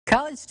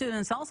College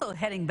students also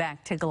heading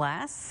back to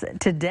class.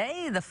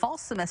 Today, the fall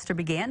semester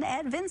began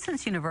at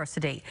Vincennes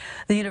University.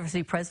 The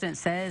university president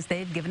says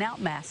they've given out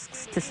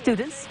masks to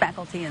students,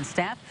 faculty, and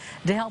staff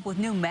to help with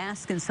new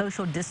mask and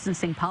social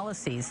distancing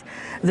policies.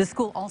 The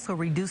school also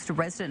reduced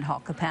resident hall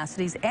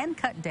capacities and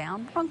cut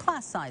down on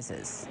class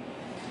sizes.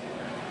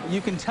 You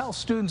can tell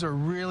students are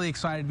really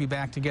excited to be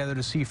back together,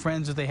 to see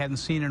friends that they hadn't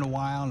seen in a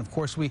while. And of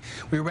course, we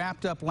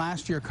wrapped up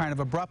last year kind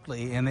of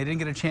abruptly, and they didn't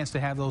get a chance to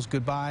have those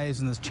goodbyes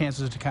and the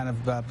chances to kind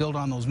of build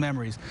on those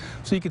memories.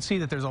 So you can see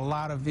that there's a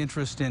lot of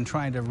interest in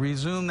trying to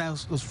resume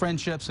those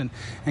friendships and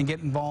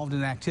get involved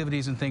in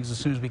activities and things as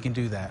soon as we can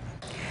do that.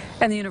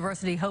 And the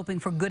university hoping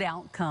for good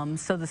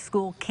outcomes so the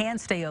school can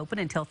stay open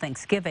until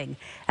Thanksgiving.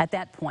 At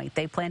that point,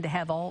 they plan to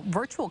have all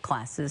virtual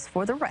classes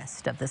for the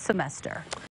rest of the semester.